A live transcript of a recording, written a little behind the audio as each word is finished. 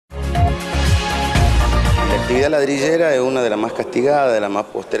actividad ladrillera es una de las más castigadas, de las más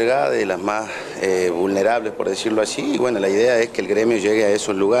postergadas, de las más vulnerables, por decirlo así. Y bueno, la idea es que el gremio llegue a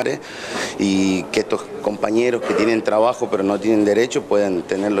esos lugares y que estos compañeros que tienen trabajo pero no tienen derecho puedan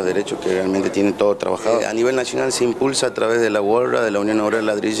tener los derechos que realmente tienen todos trabajadores. A nivel nacional se impulsa a través de la UOLRA, de la Unión de Obreros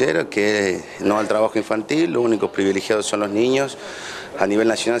Ladrilleros, que no al trabajo infantil, los únicos privilegiados son los niños. A nivel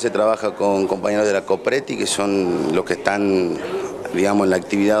nacional se trabaja con compañeros de la COPRETI, que son los que están, digamos, en la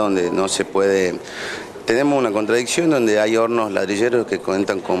actividad donde no se puede. Tenemos una contradicción donde hay hornos ladrilleros que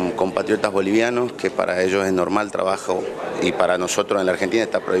cuentan con compatriotas bolivianos, que para ellos es normal trabajo y para nosotros en la Argentina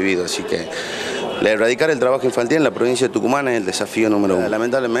está prohibido, así que erradicar el trabajo infantil en la provincia de Tucumán es el desafío número uno.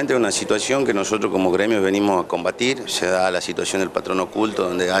 Lamentablemente es una situación que nosotros como gremios venimos a combatir. Se da la situación del patrón oculto,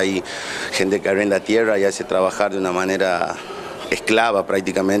 donde hay gente que arrenda tierra y hace trabajar de una manera esclava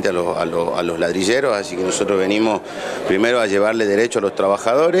prácticamente a los ladrilleros, así que nosotros venimos primero a llevarle derecho a los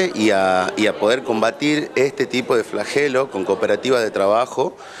trabajadores y a poder combatir este tipo de flagelo con cooperativas de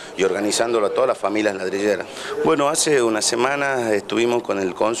trabajo y organizándolo a todas las familias ladrilleras. Bueno, hace unas semanas estuvimos con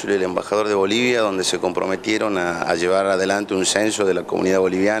el cónsul y el embajador de Bolivia, donde se comprometieron a llevar adelante un censo de la comunidad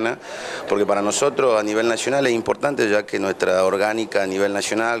boliviana, porque para nosotros a nivel nacional es importante, ya que nuestra orgánica a nivel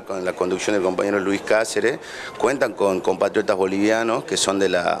nacional, con la conducción del compañero Luis Cácerez, cuentan con compatriotas bolivianos que son de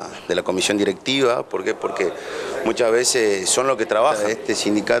la comisión directiva. ¿Por qué? Porque muchas veces son los que trabajan. Este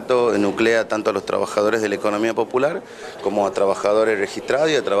sindicato nuclea tanto a los trabajadores de la economía popular como a trabajadores registrados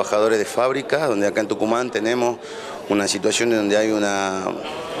y a trabajadores de fábricas, donde acá en Tucumán tenemos una situación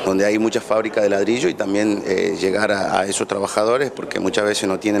donde hay muchas fábricas de ladrillo y también llegar a esos trabajadores, porque muchas veces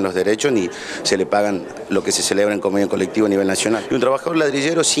no tienen los derechos ni se le pagan lo que se celebra en convenio colectivo a nivel nacional. Y un trabajador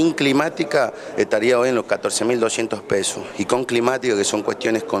ladrillero sin climática estaría hoy en los 14.200 pesos, y con climática, que son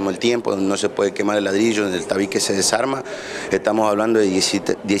cuestiones como el tiempo, donde no se puede quemar el ladrillo, donde el tabique se desarma, estamos hablando de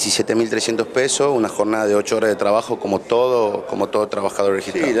 17.300 pesos, una jornada de 8 horas de trabajo como todo trabajador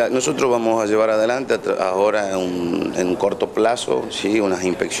registrado. Sí, nosotros vamos a llevar adelante ahora en un corto plazo, ¿sí?, unas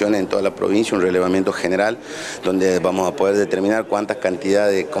inspecciones en toda la provincia, un relevamiento general, donde vamos a poder determinar cuántas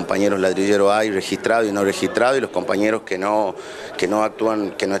cantidades de compañeros ladrilleros hay registrados y no registrados, y los compañeros que no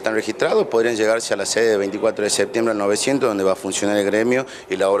actúan, que no están registrados, podrían llegarse a la sede de 24 de septiembre al 900, donde va a funcionar el gremio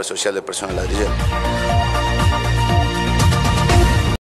y la obra social de personas ladrilleras.